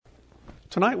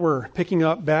Tonight we're picking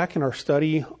up back in our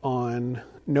study on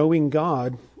knowing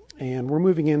God, and we're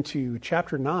moving into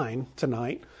chapter 9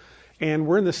 tonight. And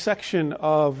we're in the section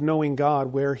of knowing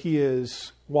God where he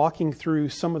is walking through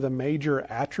some of the major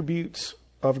attributes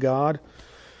of God.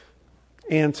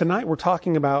 And tonight we're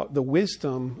talking about the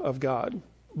wisdom of God.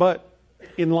 But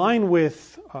in line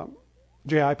with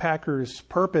J.I. Packer's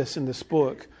purpose in this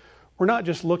book, we're not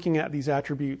just looking at these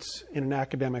attributes in an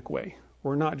academic way.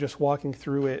 We're not just walking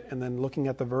through it and then looking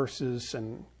at the verses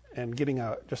and getting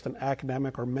just an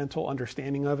academic or mental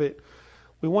understanding of it.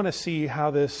 We want to see how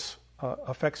this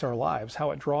affects our lives, how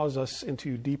it draws us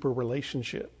into deeper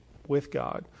relationship with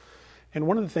God. And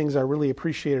one of the things I really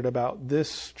appreciated about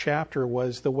this chapter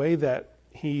was the way that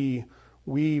he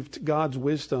weaved God's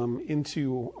wisdom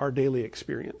into our daily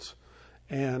experience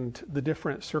and the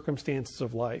different circumstances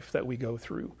of life that we go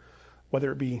through,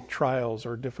 whether it be trials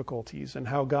or difficulties, and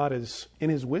how God is, in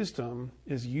his wisdom,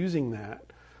 is using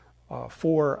that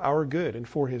for our good and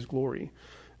for his glory.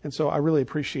 And so I really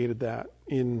appreciated that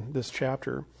in this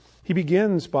chapter. He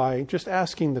begins by just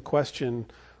asking the question,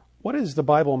 what does the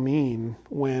Bible mean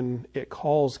when it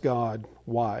calls God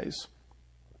wise?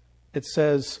 It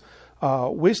says,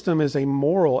 wisdom is a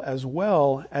moral as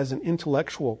well as an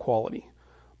intellectual quality,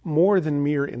 more than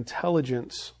mere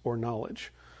intelligence or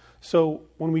knowledge. So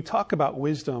when we talk about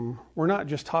wisdom, we're not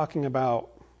just talking about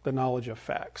the knowledge of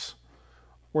facts.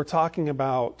 We're talking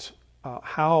about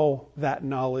how that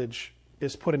knowledge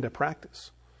is put into practice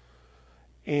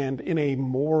and in a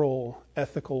moral,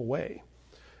 ethical way.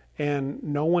 And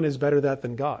no one is better at that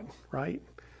than God, right?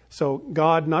 So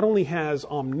God not only has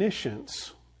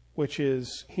omniscience, which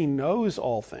is he knows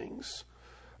all things,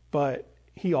 but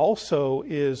he also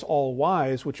is all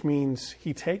wise, which means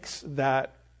he takes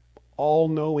that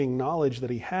all-knowing knowledge that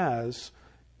he has,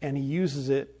 and he uses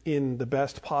it in the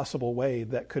best possible way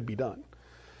that could be done.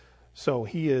 So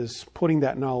he is putting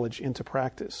that knowledge into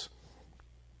practice.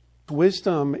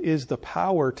 Wisdom is the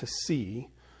power to see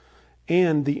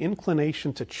and the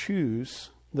inclination to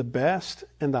choose the best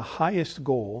and the highest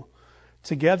goal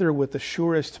together with the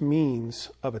surest means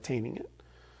of attaining it.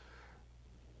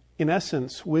 In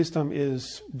essence, wisdom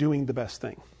is doing the best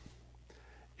thing.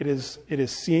 It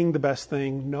is seeing the best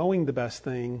thing, knowing the best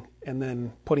thing, and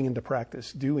then putting into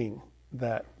practice, doing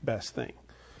that best thing.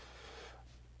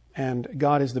 And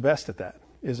God is the best at that,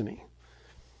 isn't he?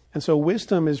 And so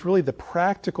wisdom is really the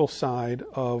practical side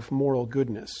of moral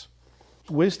goodness.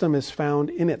 Wisdom is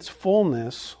found in its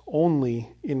fullness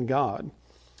only in God.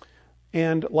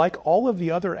 And like all of the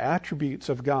other attributes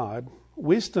of God,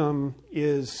 wisdom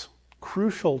is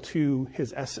crucial to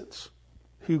his essence,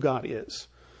 who God is.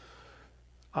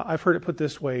 I've heard it put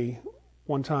this way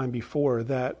one time before,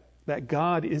 that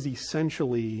God is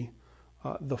essentially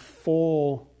the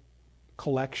full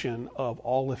collection of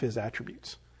all of his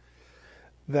attributes.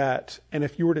 And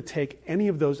if you were to take any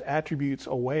of those attributes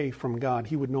away from God,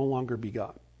 he would no longer be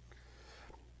God.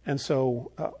 And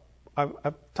so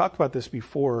I've talked about this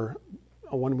before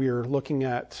when we were looking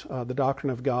at the doctrine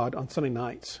of God on Sunday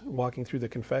nights, walking through the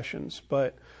confessions.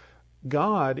 But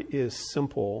God is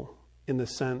simple in the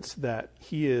sense that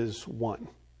he is one.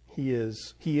 He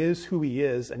is who he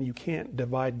is, and you can't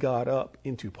divide God up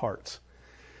into parts.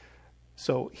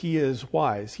 So he is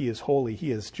wise, he is holy,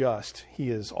 he is just, he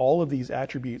is all of these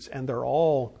attributes, and they're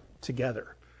all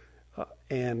together.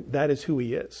 And that is who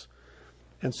he is.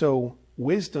 And so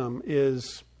wisdom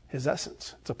is his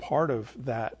essence. It's a part of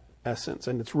that essence,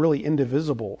 and it's really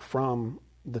indivisible from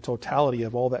the totality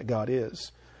of all that God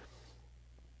is.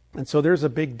 And so there's a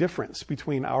big difference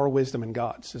between our wisdom and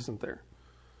God's, isn't there?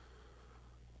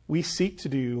 We seek to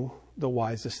do the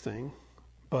wisest thing,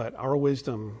 but our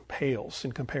wisdom pales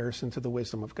in comparison to the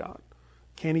wisdom of God.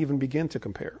 Can't even begin to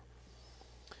compare.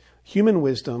 Human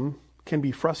wisdom can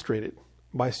be frustrated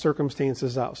by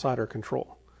circumstances outside our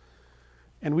control.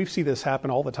 And we see this happen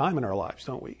all the time in our lives,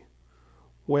 don't we?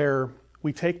 Where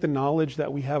we take the knowledge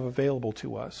that we have available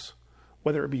to us,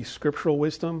 whether it be scriptural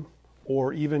wisdom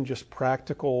or even just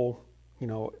practical,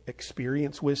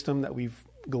 experience wisdom that we've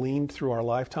gleaned through our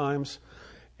lifetimes,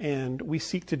 and we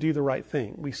seek to do the right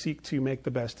thing. We seek to make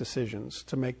the best decisions,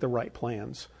 to make the right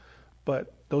plans.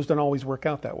 But those don't always work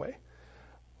out that way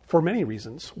for many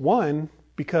reasons. One,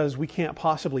 because we can't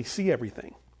possibly see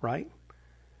everything, right?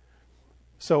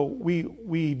 So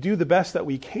we do the best that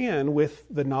we can with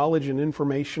the knowledge and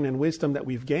information and wisdom that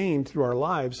we've gained through our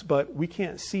lives, but we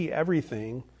can't see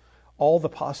everything, all the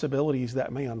possibilities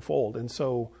that may unfold. And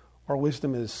so our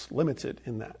wisdom is limited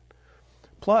in that.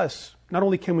 Plus, not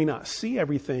only can we not see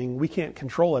everything, we can't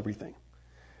control everything.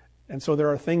 And so there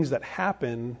are things that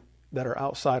happen that are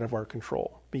outside of our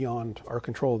control, beyond our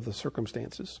control of the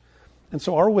circumstances. And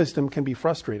so our wisdom can be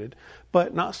frustrated,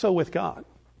 but not so with God.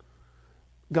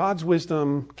 God's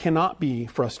wisdom cannot be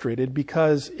frustrated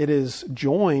because it is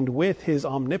joined with his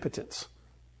omnipotence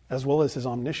as well as his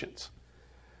omniscience.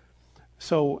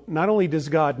 So not only does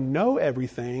God know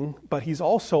everything, but he's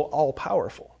also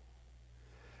all-powerful.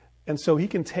 And so he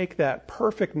can take that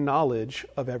perfect knowledge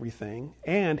of everything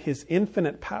and his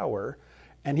infinite power,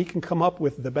 and he can come up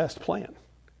with the best plan.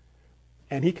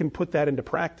 And he can put that into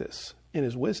practice in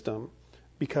his wisdom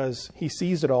because he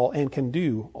sees it all and can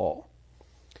do all.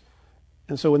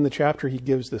 And so in the chapter he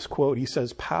gives this quote. He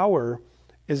says, "Power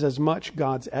is as much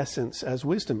God's essence as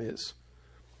wisdom is.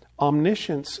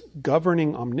 Omniscience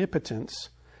governing omnipotence,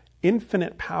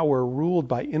 infinite power ruled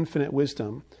by infinite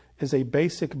wisdom, is a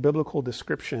basic biblical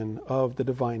description of the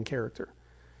divine character."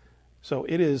 So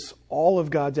it is all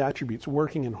of God's attributes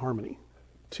working in harmony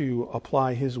to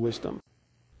apply his wisdom.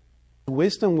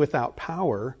 Wisdom without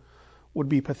power would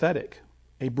be pathetic,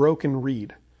 a broken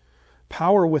reed.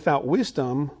 Power without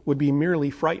wisdom would be merely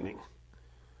frightening.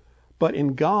 But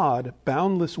in God,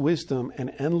 boundless wisdom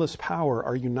and endless power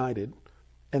are united,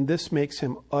 and this makes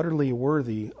him utterly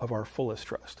worthy of our fullest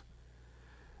trust.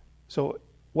 So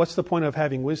what's the point of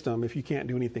having wisdom if you can't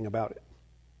do anything about it?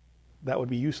 That would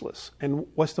be useless. And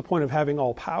what's the point of having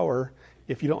all power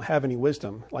if you don't have any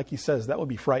wisdom? Like he says, that would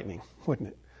be frightening, wouldn't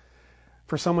it?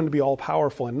 For someone to be all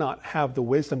powerful and not have the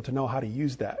wisdom to know how to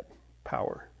use that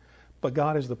power. But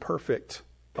God is the perfect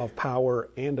of power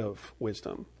and of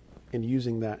wisdom in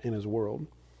using that in his world.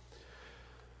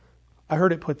 I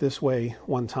heard it put this way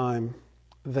one time,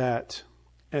 that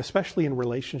especially in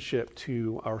relationship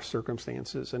to our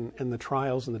circumstances and the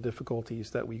trials and the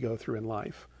difficulties that we go through in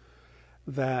life,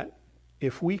 that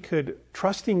if we could,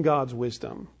 trusting God's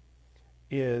wisdom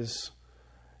is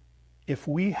if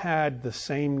we had the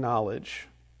same knowledge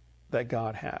that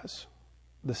God has,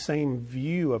 the same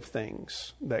view of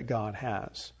things that God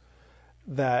has,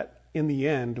 that in the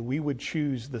end we would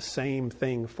choose the same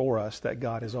thing for us that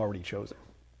God has already chosen.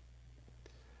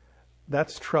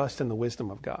 That's trust in the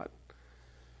wisdom of God.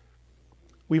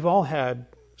 We've all had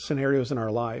scenarios in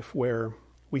our life where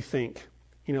we think,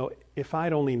 if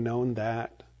I'd only known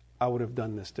that, I would have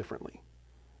done this differently.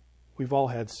 We've all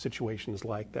had situations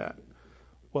like that.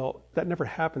 Well, that never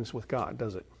happens with God,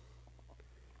 does it?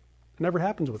 It never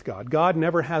happens with God. God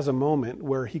never has a moment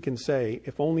where he can say,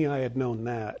 if only I had known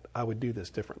that, I would do this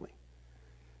differently.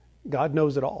 God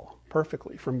knows it all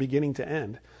perfectly from beginning to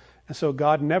end. And so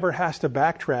God never has to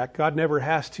backtrack. God never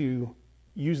has to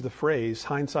use the phrase,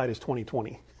 hindsight is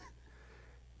 20/20.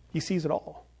 He sees it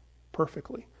all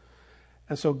perfectly.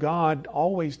 And so God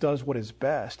always does what is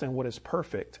best and what is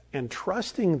perfect. And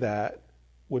trusting that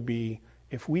would be,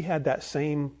 if we had that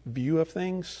same view of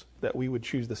things, that we would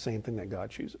choose the same thing that God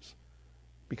chooses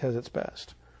because it's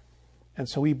best. And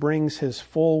so he brings his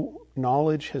full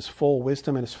knowledge, his full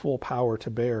wisdom, and his full power to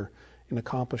bear in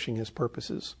accomplishing his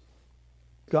purposes.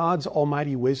 God's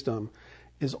almighty wisdom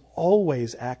is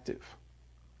always active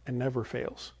and never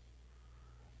fails.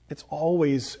 It's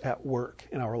always at work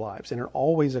in our lives, and it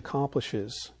always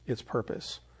accomplishes its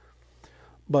purpose.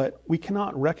 But we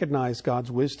cannot recognize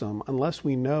God's wisdom unless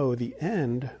we know the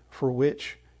end for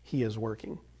which he is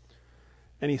working.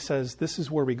 And he says this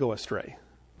is where we go astray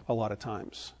a lot of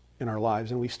times in our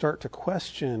lives, and we start to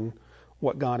question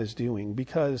what God is doing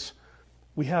because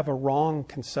we have a wrong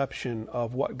conception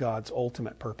of what God's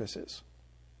ultimate purpose is.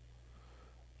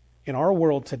 In our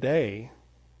world today,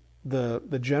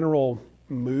 the general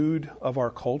mood of our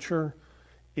culture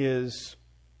is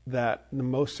that the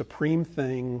most supreme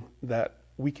thing that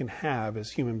we can have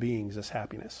as human beings is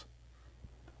happiness.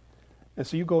 And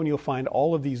so you go and you'll find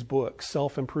all of these books,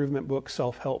 self-improvement books,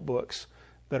 self-help books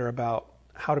that are about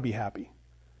how to be happy.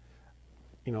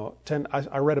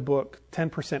 I read a book,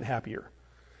 10% Happier.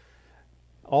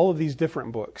 All of these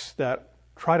different books that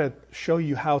try to show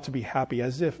you how to be happy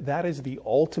as if that is the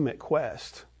ultimate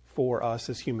quest for us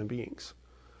as human beings.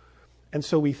 And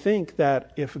so we think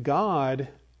that if God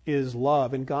is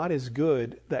love and God is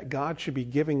good, that God should be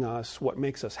giving us what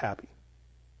makes us happy.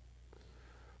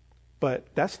 But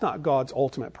that's not God's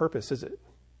ultimate purpose, is it?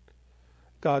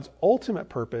 God's ultimate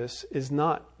purpose is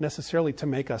not necessarily to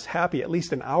make us happy, at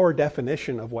least in our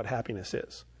definition of what happiness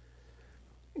is.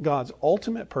 God's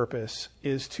ultimate purpose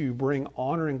is to bring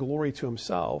honor and glory to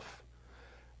himself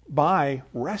by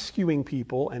rescuing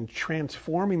people and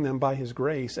transforming them by his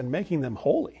grace and making them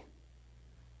holy.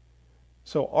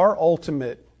 So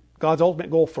God's ultimate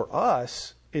goal for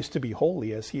us is to be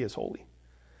holy as he is holy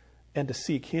and to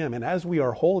seek him. And as we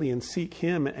are holy and seek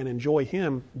him and enjoy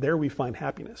him, there we find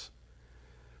happiness.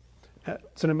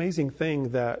 It's an amazing thing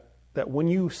that when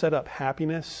you set up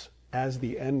happiness as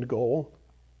the end goal,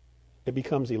 it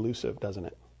becomes elusive, doesn't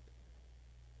it?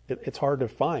 It's hard to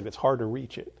find. It's hard to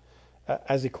reach it.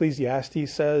 As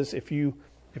Ecclesiastes says, if you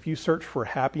search for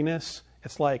happiness,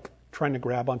 it's like trying to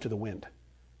grab onto the wind.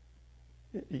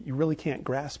 You really can't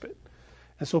grasp it.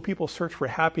 And so people search for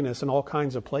happiness in all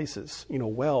kinds of places,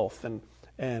 wealth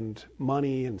and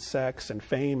money and sex and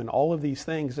fame and all of these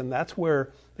things. And that's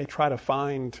where they try to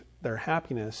find their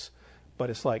happiness, but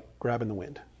it's like grabbing the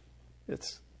wind.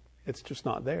 It's just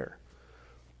not there.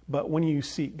 But when you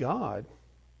seek God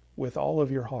with all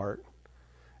of your heart,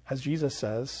 as Jesus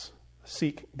says,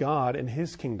 seek God and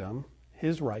his kingdom,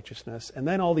 his righteousness, and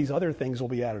then all these other things will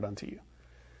be added unto you.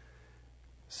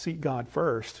 Seek God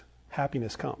first,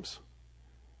 happiness comes,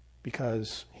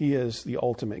 because he is the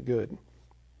ultimate good.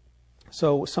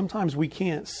 So sometimes we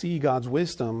can't see God's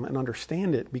wisdom and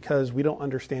understand it because we don't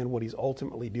understand what he's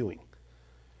ultimately doing.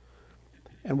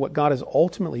 And what God is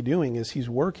ultimately doing is he's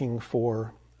working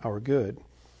for our good.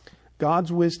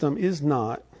 God's wisdom is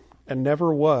not and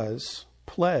never was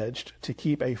pledged to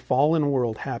keep a fallen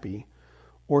world happy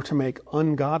or to make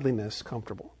ungodliness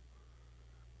comfortable.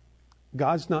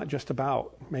 God's not just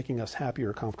about making us happy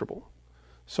or comfortable.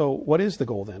 So what is the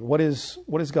goal then? What is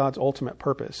God's ultimate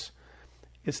purpose?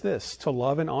 It's this: to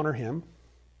love and honor him,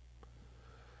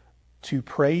 to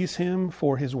praise him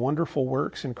for his wonderful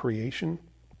works in creation,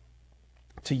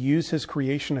 to use his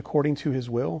creation according to his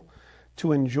will,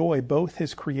 to enjoy both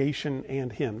his creation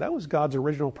and him. That was God's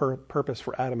original purpose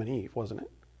for Adam and Eve, wasn't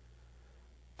it?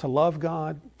 To love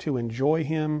God, to enjoy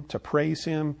him, to praise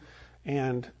him,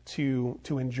 and to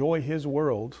enjoy his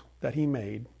world that he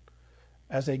made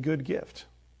as a good gift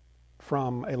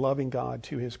from a loving God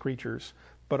to his creatures,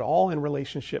 but all in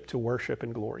relationship to worship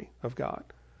and glory of God.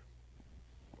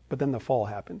 But then the fall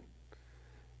happened.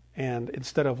 And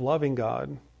instead of loving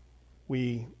God,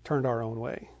 we turned our own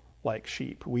way like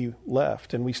sheep. We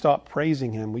left and we stopped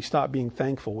praising him. We stopped being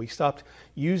thankful. We stopped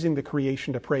using the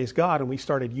creation to praise God, and we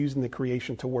started using the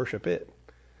creation to worship it.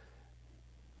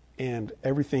 And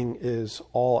everything is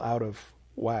all out of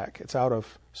whack. It's out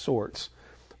of sorts.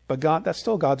 But God, that's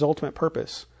still God's ultimate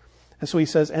purpose. And so he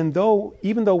says, and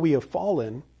even though we have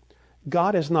fallen,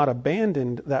 God has not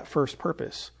abandoned that first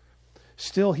purpose.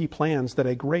 Still, he plans that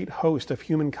a great host of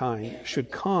humankind should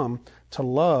come to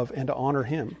love and to honor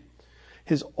him.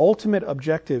 His ultimate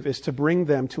objective is to bring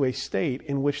them to a state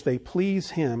in which they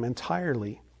please him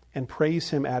entirely and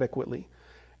praise him adequately,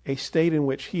 a state in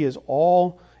which he is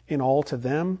all in all to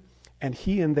them, and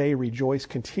he and they rejoice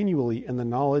continually in the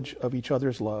knowledge of each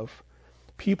other's love,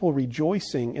 people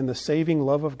rejoicing in the saving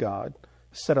love of God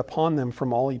set upon them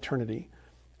from all eternity,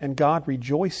 and God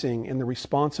rejoicing in the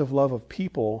responsive love of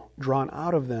people drawn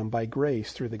out of them by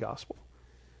grace through the gospel.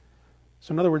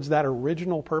 So in other words, that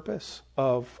original purpose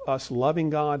of us loving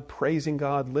God, praising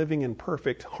God, living in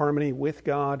perfect harmony with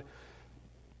God,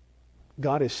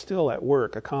 God is still at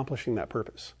work accomplishing that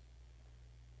purpose.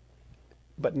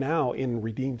 But now in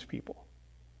redeemed people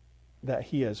that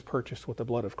he has purchased with the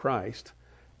blood of Christ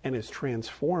and is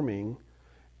transforming,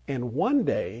 and one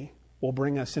day will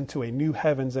bring us into a new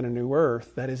heavens and a new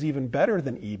earth that is even better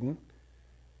than Eden,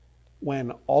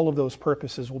 when all of those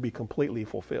purposes will be completely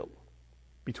fulfilled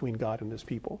between God and his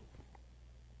people.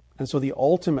 And so the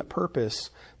ultimate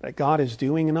purpose that God is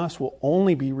doing in us will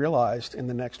only be realized in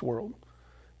the next world,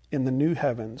 in the new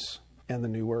heavens and the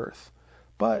new earth.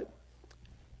 But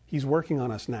he's working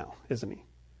on us now, isn't he?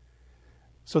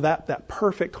 So that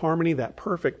perfect harmony, that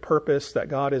perfect purpose that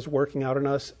God is working out in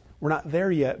us, we're not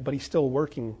there yet, but he's still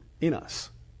working in us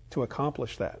to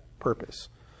accomplish that purpose.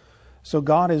 So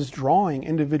God is drawing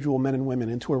individual men and women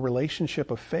into a relationship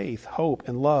of faith, hope,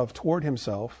 and love toward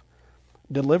himself,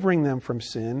 delivering them from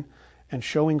sin and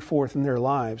showing forth in their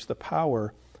lives the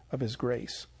power of his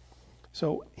grace.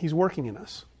 So he's working in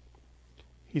us.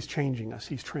 He's changing us.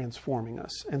 He's transforming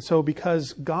us. And so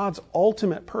because God's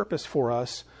ultimate purpose for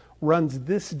us runs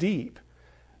this deep,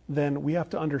 then we have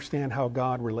to understand how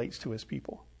God relates to his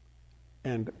people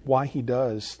and why he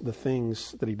does the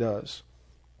things that he does.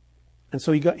 And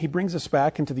so he brings us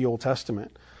back into the Old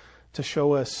Testament to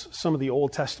show us some of the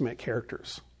Old Testament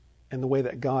characters and the way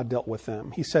that God dealt with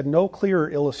them. He said, no clearer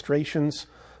illustrations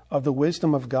of the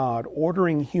wisdom of God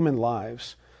ordering human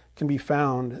lives can be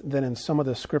found than in some of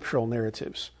the scriptural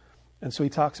narratives. And so he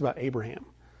talks about Abraham.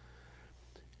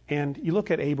 And you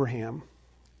look at Abraham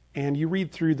and you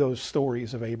read through those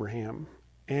stories of Abraham,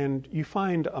 and you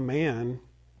find a man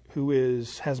who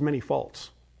has many faults,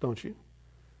 don't you?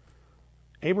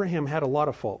 Abraham had a lot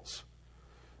of faults.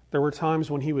 There were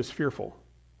times when he was fearful.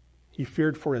 He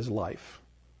feared for his life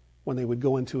when they would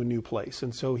go into a new place.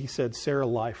 And so he said, Sarah,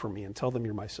 lie for me and tell them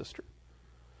you're my sister.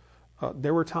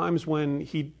 There were times when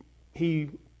he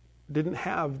didn't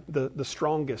have the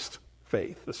strongest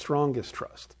faith, the strongest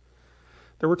trust.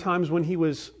 There were times when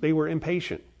they were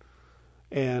impatient.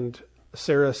 And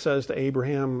Sarah says to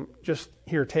Abraham, just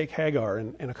here, take Hagar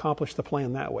and accomplish the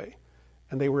plan that way.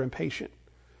 And they were impatient.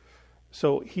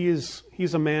 So he's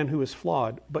a man who is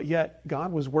flawed, but yet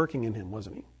God was working in him,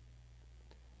 wasn't he?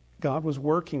 God was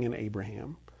working in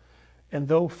Abraham. And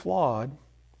though flawed,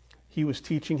 he was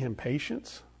teaching him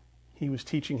patience. He was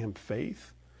teaching him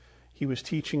faith. He was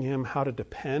teaching him how to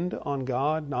depend on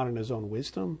God, not on his own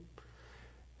wisdom.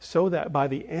 So that by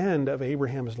the end of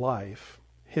Abraham's life,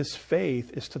 his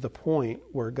faith is to the point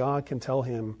where God can tell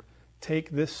him,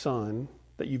 take this son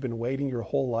that you've been waiting your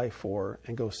whole life for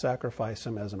and go sacrifice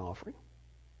him as an offering.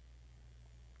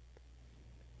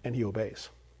 And he obeys.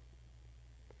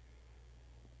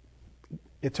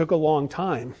 It took a long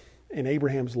time in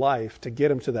Abraham's life to get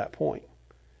him to that point.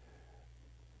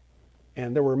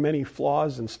 And there were many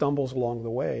flaws and stumbles along the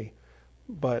way.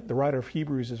 But the writer of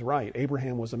Hebrews is right.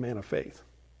 Abraham was a man of faith.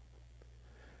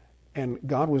 And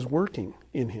God was working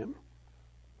in him.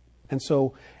 And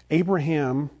so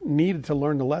Abraham needed to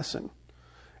learn the lesson.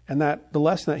 And that the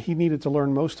lesson that he needed to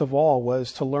learn most of all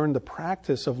was to learn the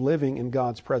practice of living in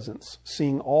God's presence,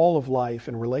 seeing all of life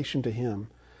in relation to him,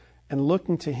 and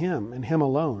looking to him and him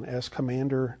alone as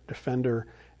commander, defender,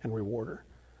 and rewarder.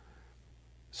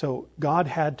 So God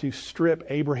had to strip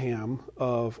Abraham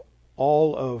of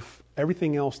all of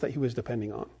everything else that he was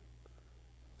depending on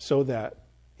so that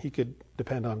he could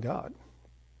depend on God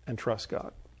and trust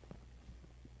God.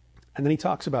 And then he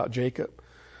talks about Jacob.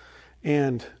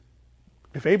 And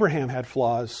if Abraham had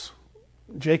flaws,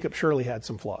 Jacob surely had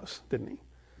some flaws, didn't he?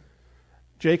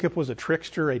 Jacob was a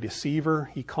trickster, a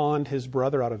deceiver. He conned his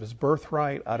brother out of his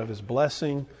birthright, out of his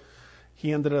blessing.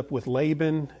 He ended up with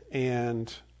Laban,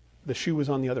 and the shoe was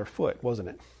on the other foot, wasn't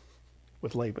it?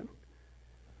 With Laban.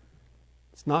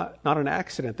 It's not an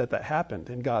accident that happened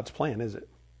in God's plan, is it?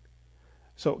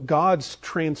 So God's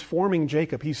transforming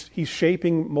Jacob. He's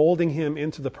shaping, molding him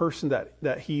into the person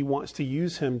that he wants to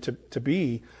use him to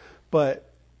be.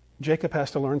 But Jacob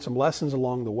has to learn some lessons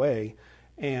along the way.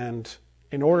 And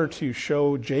in order to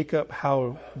show Jacob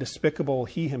how despicable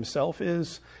he himself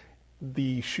is,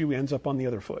 the shoe ends up on the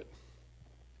other foot.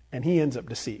 And he ends up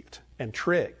deceived and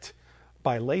tricked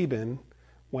by Laban.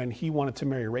 When he wanted to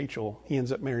marry Rachel, he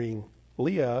ends up marrying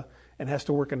Leah and has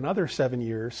to work another 7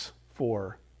 years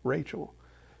for Rachel.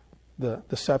 The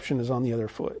deception is on the other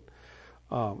foot.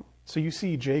 So you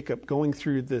see Jacob going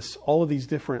through all of these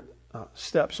different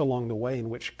steps along the way in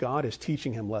which God is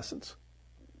teaching him lessons.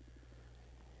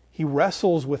 He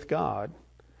wrestles with God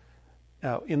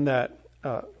in that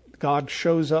God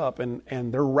shows up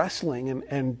and they're wrestling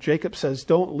and Jacob says,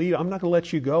 don't leave. I'm not going to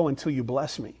let you go until you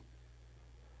bless me.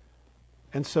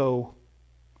 And so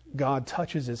God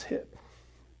touches his hip,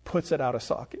 puts it out of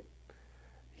socket.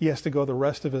 He has to go the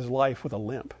rest of his life with a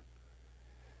limp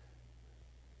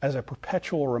as a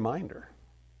perpetual reminder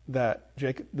that,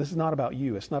 Jacob, this is not about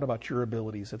you. It's not about your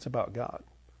abilities. It's about God.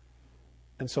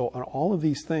 And so on all of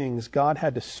these things, God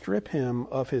had to strip him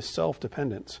of his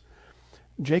self-dependence.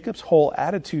 Jacob's whole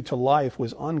attitude to life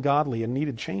was ungodly and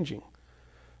needed changing.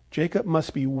 Jacob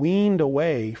must be weaned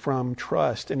away from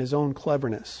trust in his own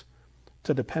cleverness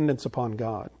to dependence upon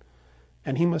God.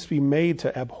 And he must be made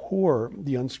to abhor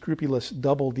the unscrupulous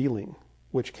double-dealing,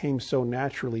 which came so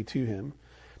naturally to him.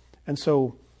 And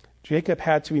so Jacob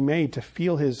had to be made to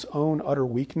feel his own utter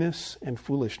weakness and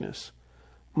foolishness,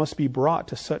 must be brought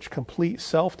to such complete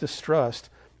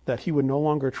self-distrust that he would no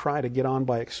longer try to get on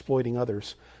by exploiting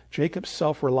others. Jacob's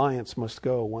self-reliance must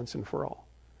go once and for all.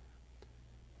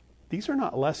 These are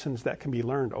not lessons that can be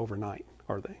learned overnight,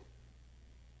 are they?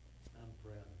 I'm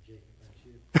proud of Jacob,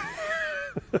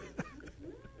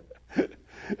 aren't you?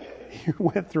 He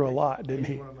went through a lot, didn't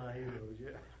he? He's one of my heroes, yeah.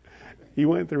 He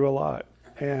went through a lot.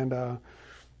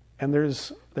 And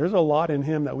there's a lot in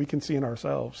him that we can see in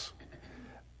ourselves.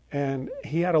 And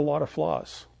he had a lot of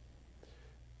flaws.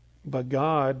 But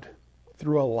God,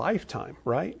 through a lifetime,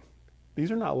 right?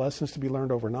 These are not lessons to be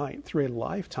learned overnight. Through a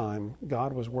lifetime,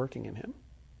 God was working in him.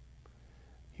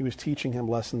 He was teaching him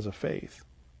lessons of faith.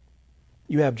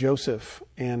 You have Joseph,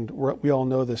 and we all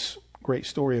know this great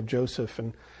story of Joseph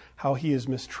and how he is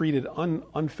mistreated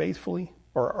unfaithfully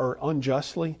or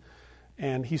unjustly.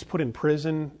 And he's put in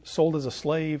prison, sold as a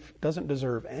slave, doesn't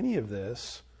deserve any of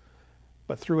this.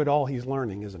 But through it all, he's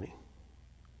learning, isn't he?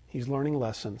 He's learning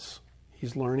lessons.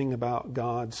 He's learning about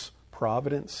God's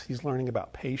providence. He's learning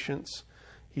about patience.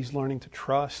 He's learning to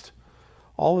trust.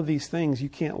 All of these things you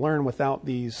can't learn without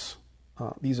these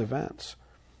events.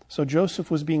 So Joseph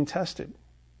was being tested.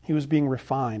 He was being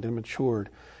refined and matured.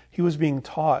 He was being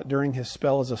taught during his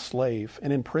spell as a slave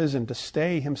and in prison to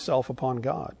stay himself upon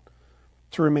God,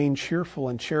 to remain cheerful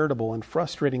and charitable in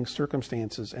frustrating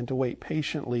circumstances, and to wait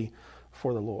patiently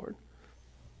for the Lord.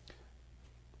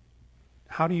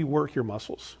 How do you work your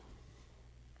muscles?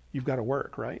 You've got to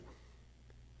work, right?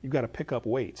 You've got to pick up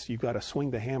weights. You've got to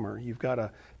swing the hammer.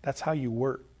 That's how you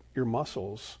work your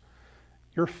muscles.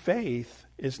 Your faith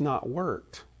is not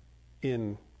worked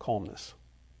in calmness.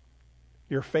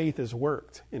 Your faith is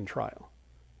worked in trial.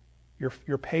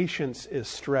 Your patience is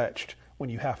stretched when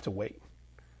you have to wait.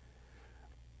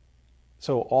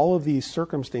 So all of these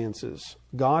circumstances,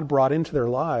 God brought into their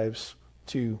lives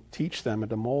to teach them and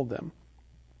to mold them.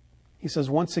 He says,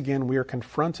 once again, we are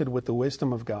confronted with the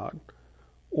wisdom of God,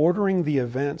 ordering the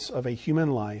events of a human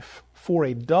life for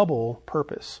a double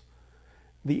purpose: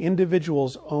 the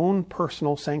individual's own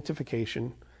personal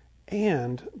sanctification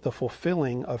and the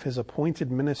fulfilling of his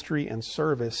appointed ministry and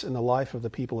service in the life of the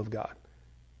people of God.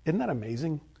 Isn't that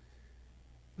amazing?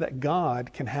 That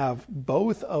God can have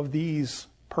both of these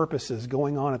purposes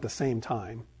going on at the same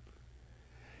time.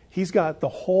 He's got the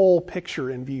whole picture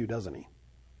in view, doesn't he?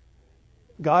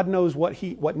 God knows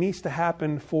what needs to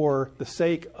happen for the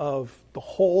sake of the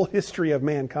whole history of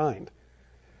mankind.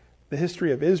 The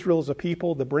history of Israel as a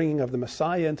people, the bringing of the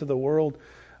Messiah into the world,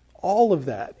 all of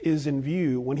that is in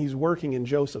view when he's working in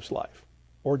Joseph's life,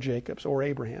 or Jacob's, or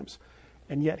Abraham's.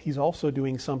 And yet he's also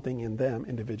doing something in them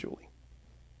individually.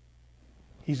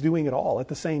 He's doing it all at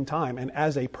the same time. And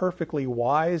as a perfectly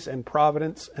wise and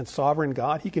providence and sovereign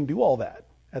God, he can do all that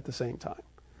at the same time.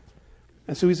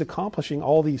 And so he's accomplishing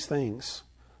all these things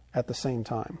at the same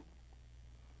time.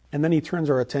 And then he turns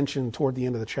our attention toward the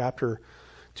end of the chapter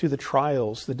to the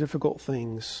trials, the difficult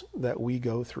things that we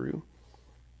go through.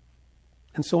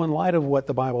 And so in light of what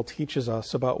the Bible teaches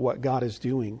us about what God is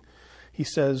doing, he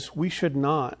says we should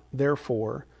not,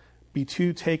 therefore, be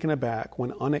too taken aback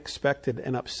when unexpected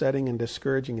and upsetting and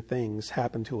discouraging things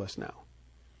happen to us now.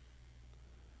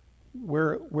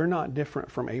 We're not different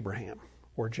from Abraham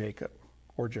or Jacob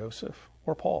or Joseph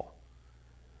or Paul.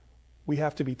 We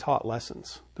have to be taught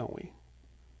lessons, don't we?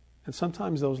 And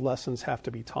sometimes those lessons have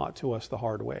to be taught to us the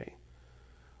hard way.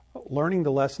 Learning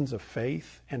the lessons of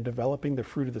faith and developing the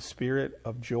fruit of the Spirit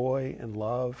of joy and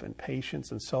love and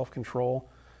patience and self-control,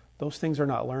 those things are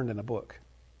not learned in a book.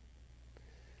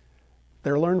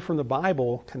 They're learned from the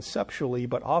Bible conceptually,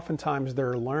 but oftentimes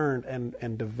they're learned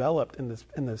and developed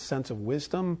in the sense of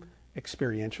wisdom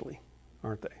experientially,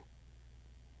 aren't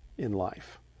they, in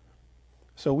life?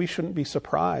 So we shouldn't be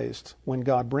surprised when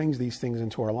God brings these things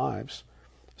into our lives.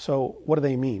 So what do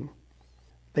they mean?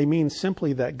 They mean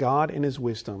simply that God in his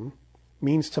wisdom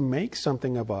means to make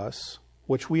something of us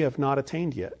which we have not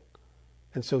attained yet.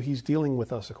 And so he's dealing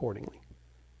with us accordingly.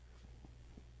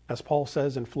 As Paul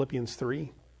says in Philippians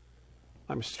 3,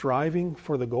 I'm striving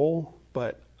for the goal,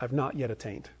 but I've not yet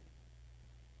attained.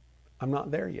 I'm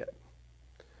not there yet.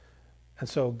 And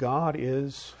so God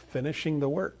is finishing the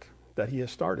work that he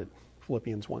has started,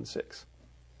 Philippians 1:6.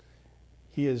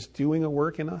 He is doing a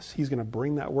work in us. He's going to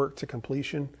bring that work to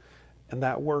completion. And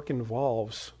that work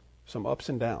involves some ups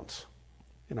and downs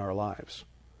in our lives.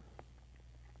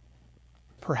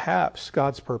 Perhaps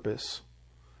God's purpose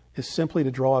is simply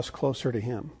to draw us closer to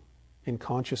him in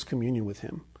conscious communion with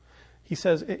him. He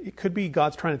says it could be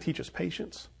God's trying to teach us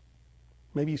patience.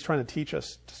 Maybe he's trying to teach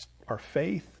us our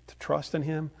faith, to trust in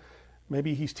him.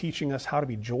 Maybe he's teaching us how to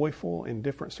be joyful in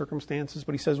different circumstances.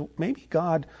 But he says maybe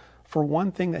God, for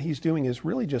one thing that he's doing, is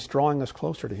really just drawing us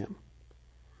closer to him.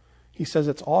 He says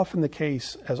it's often the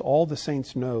case, as all the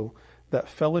saints know, that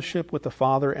fellowship with the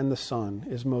Father and the Son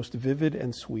is most vivid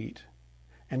and sweet,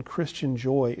 and Christian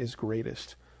joy is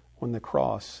greatest when the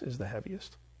cross is the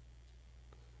heaviest.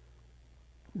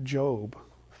 Job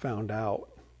found out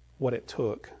what it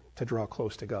took to draw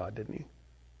close to God, didn't he?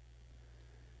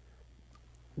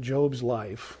 Job's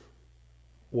life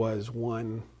was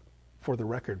one for the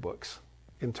record books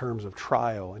in terms of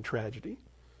trial and tragedy.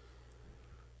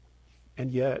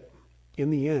 And yet, in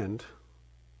the end,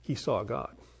 he saw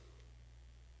God.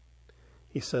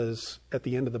 He says at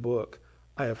the end of the book,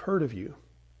 I have heard of you,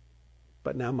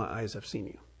 but now my eyes have seen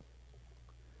you.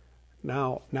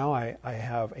 Now I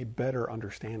have a better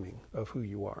understanding of who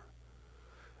you are.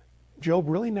 Job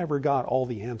really never got all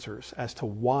the answers as to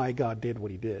why God did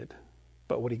what he did,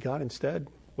 but what he got instead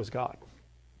was God.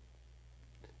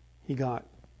 He got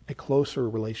a closer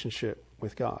relationship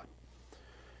with God.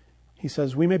 He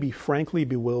says, we may be frankly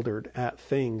bewildered at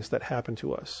things that happen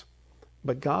to us,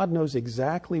 but God knows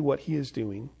exactly what he is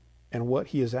doing and what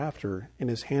he is after in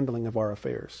his handling of our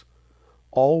affairs.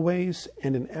 Always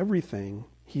and in everything,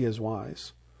 he is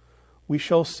wise. We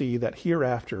shall see that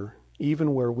hereafter,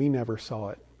 even where we never saw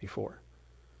it before.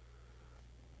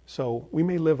 So we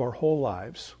may live our whole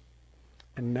lives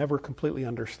and never completely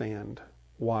understand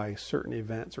why certain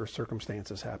events or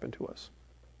circumstances happen to us.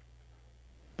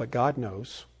 But God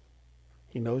knows.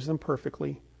 He knows them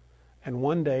perfectly. And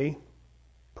one day,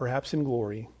 perhaps in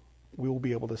glory, we will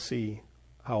be able to see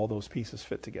how all those pieces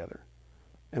fit together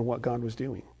and what God was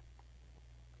doing.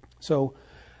 So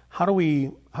how do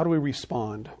we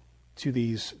respond to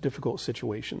these difficult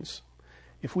situations?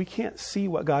 If we can't see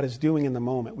what God is doing in the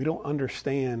moment, we don't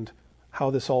understand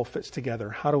how this all fits together,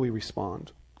 how do we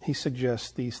respond? He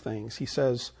suggests these things. He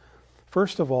says,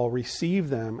 first of all, receive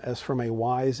them as from a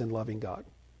wise and loving God.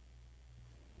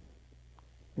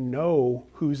 Know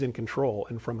who's in control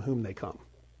and from whom they come.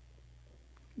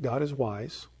 God is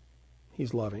wise.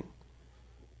 He's loving.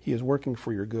 He is working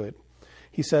for your good.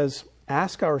 He says,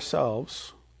 ask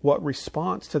ourselves what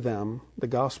response to them the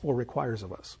gospel requires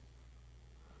of us.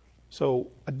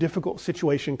 So a difficult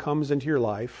situation comes into your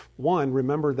life. One,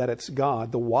 remember that it's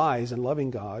God, the wise and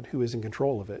loving God, who is in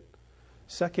control of it.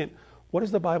 Second, what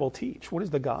does the Bible teach? What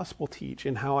does the gospel teach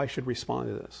in how I should respond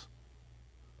to this?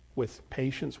 With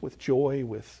patience, with joy,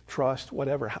 with trust,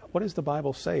 whatever. What does the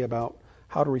Bible say about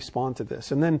how to respond to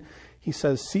this? And then he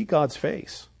says, seek God's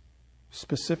face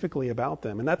specifically about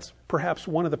them. And that's perhaps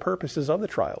one of the purposes of the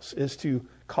trials, is to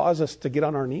cause us to get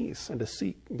on our knees and to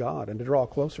seek God and to draw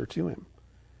closer to him.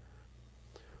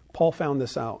 Paul found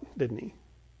this out, didn't he?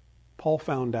 Paul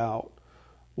found out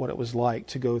what it was like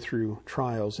to go through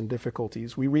trials and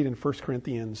difficulties. We read in 1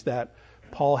 Corinthians that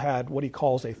Paul had what he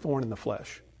calls a thorn in the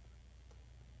flesh.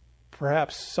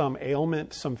 Perhaps some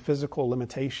ailment, some physical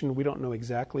limitation. We don't know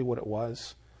exactly what it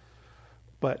was.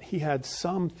 But he had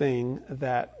something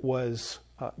that was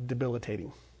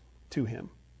debilitating to him.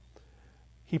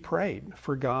 He prayed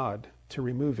for God to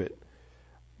remove it.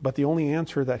 But the only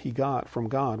answer that he got from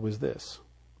God was this: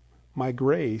 my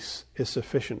grace is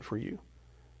sufficient for you,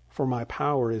 for my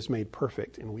power is made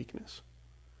perfect in weakness.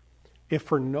 If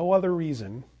for no other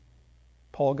reason,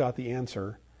 Paul got the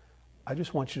answer, I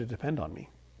just want you to depend on me.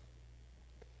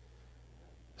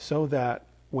 So that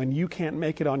when you can't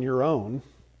make it on your own,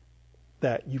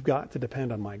 that you've got to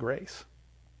depend on my grace.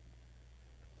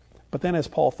 But then as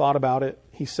Paul thought about it,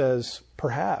 he says,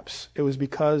 perhaps it was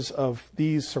because of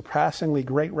these surpassingly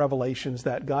great revelations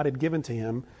that God had given to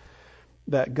him,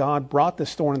 that God brought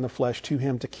this thorn in the flesh to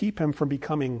him to keep him from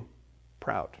becoming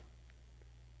proud.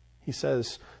 He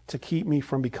says, to keep me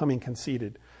from becoming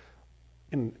conceited.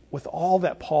 And with all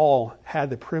that Paul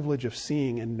had the privilege of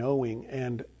seeing and knowing,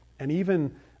 and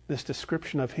even this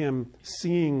description of him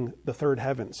seeing the third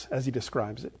heavens, as he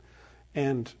describes it,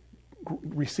 and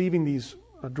receiving these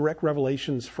direct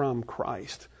revelations from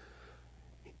Christ,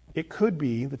 it could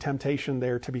be the temptation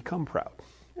there to become proud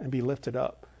and be lifted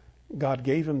up. God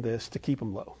gave him this to keep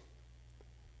him low.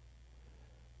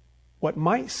 What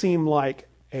might seem like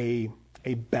a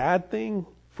bad thing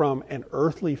from an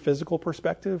earthly physical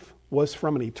perspective was,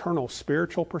 from an eternal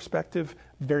spiritual perspective,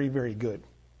 very, very good,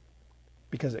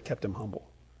 because it kept him humble.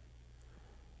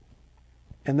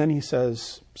 And then he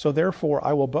says, so therefore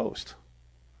I will boast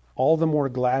all the more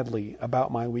gladly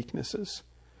about my weaknesses,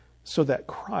 so that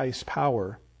Christ's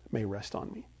power may rest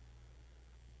on me.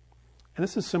 And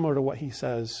this is similar to what he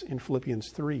says in Philippians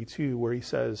 3, too, where he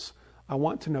says, I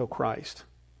want to know Christ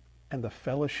and the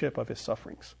fellowship of his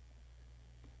sufferings.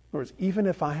 In other words, even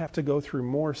if I have to go through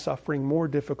more suffering, more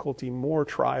difficulty, more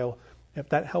trial, if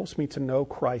that helps me to know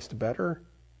Christ better,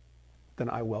 then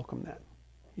I welcome that,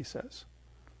 he says.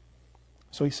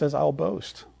 So he says, I'll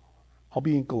boast. I'll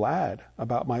be glad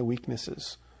about my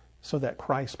weaknesses, so that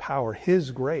Christ's power,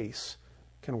 his grace,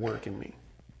 can work in me.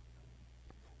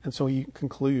 And so he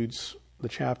concludes the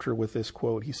chapter with this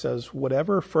quote. He says,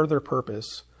 whatever further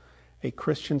purpose a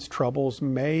Christian's troubles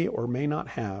may or may not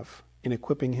have in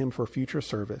equipping him for future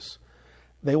service,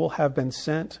 they will have been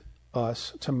sent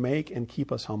us to make and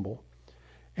keep us humble,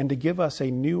 and to give us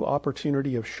a new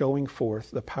opportunity of showing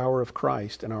forth the power of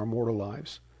Christ in our mortal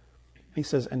lives. He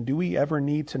says, and do we ever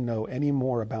need to know any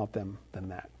more about them than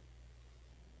that?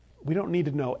 We don't need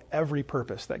to know every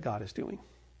purpose that God is doing.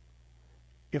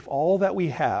 If all that we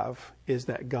have is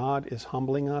that God is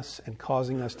humbling us and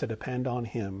causing us to depend on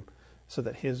him so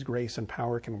that his grace and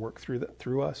power can work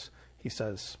through us, he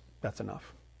says, that's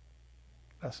enough.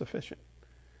 That's sufficient.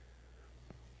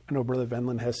 I know Brother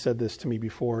Venlin has said this to me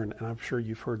before, and I'm sure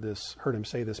you've heard him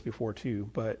say this before too,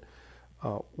 but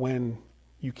when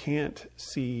you can't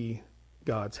see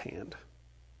God's hand,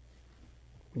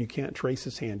 when you can't trace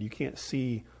his hand, you can't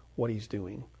see what he's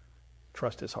doing,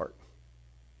 trust his heart.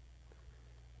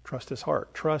 Trust his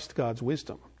heart. Trust God's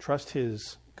wisdom. Trust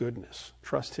his goodness.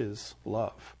 Trust his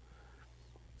love.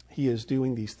 He is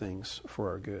doing these things for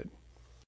our good.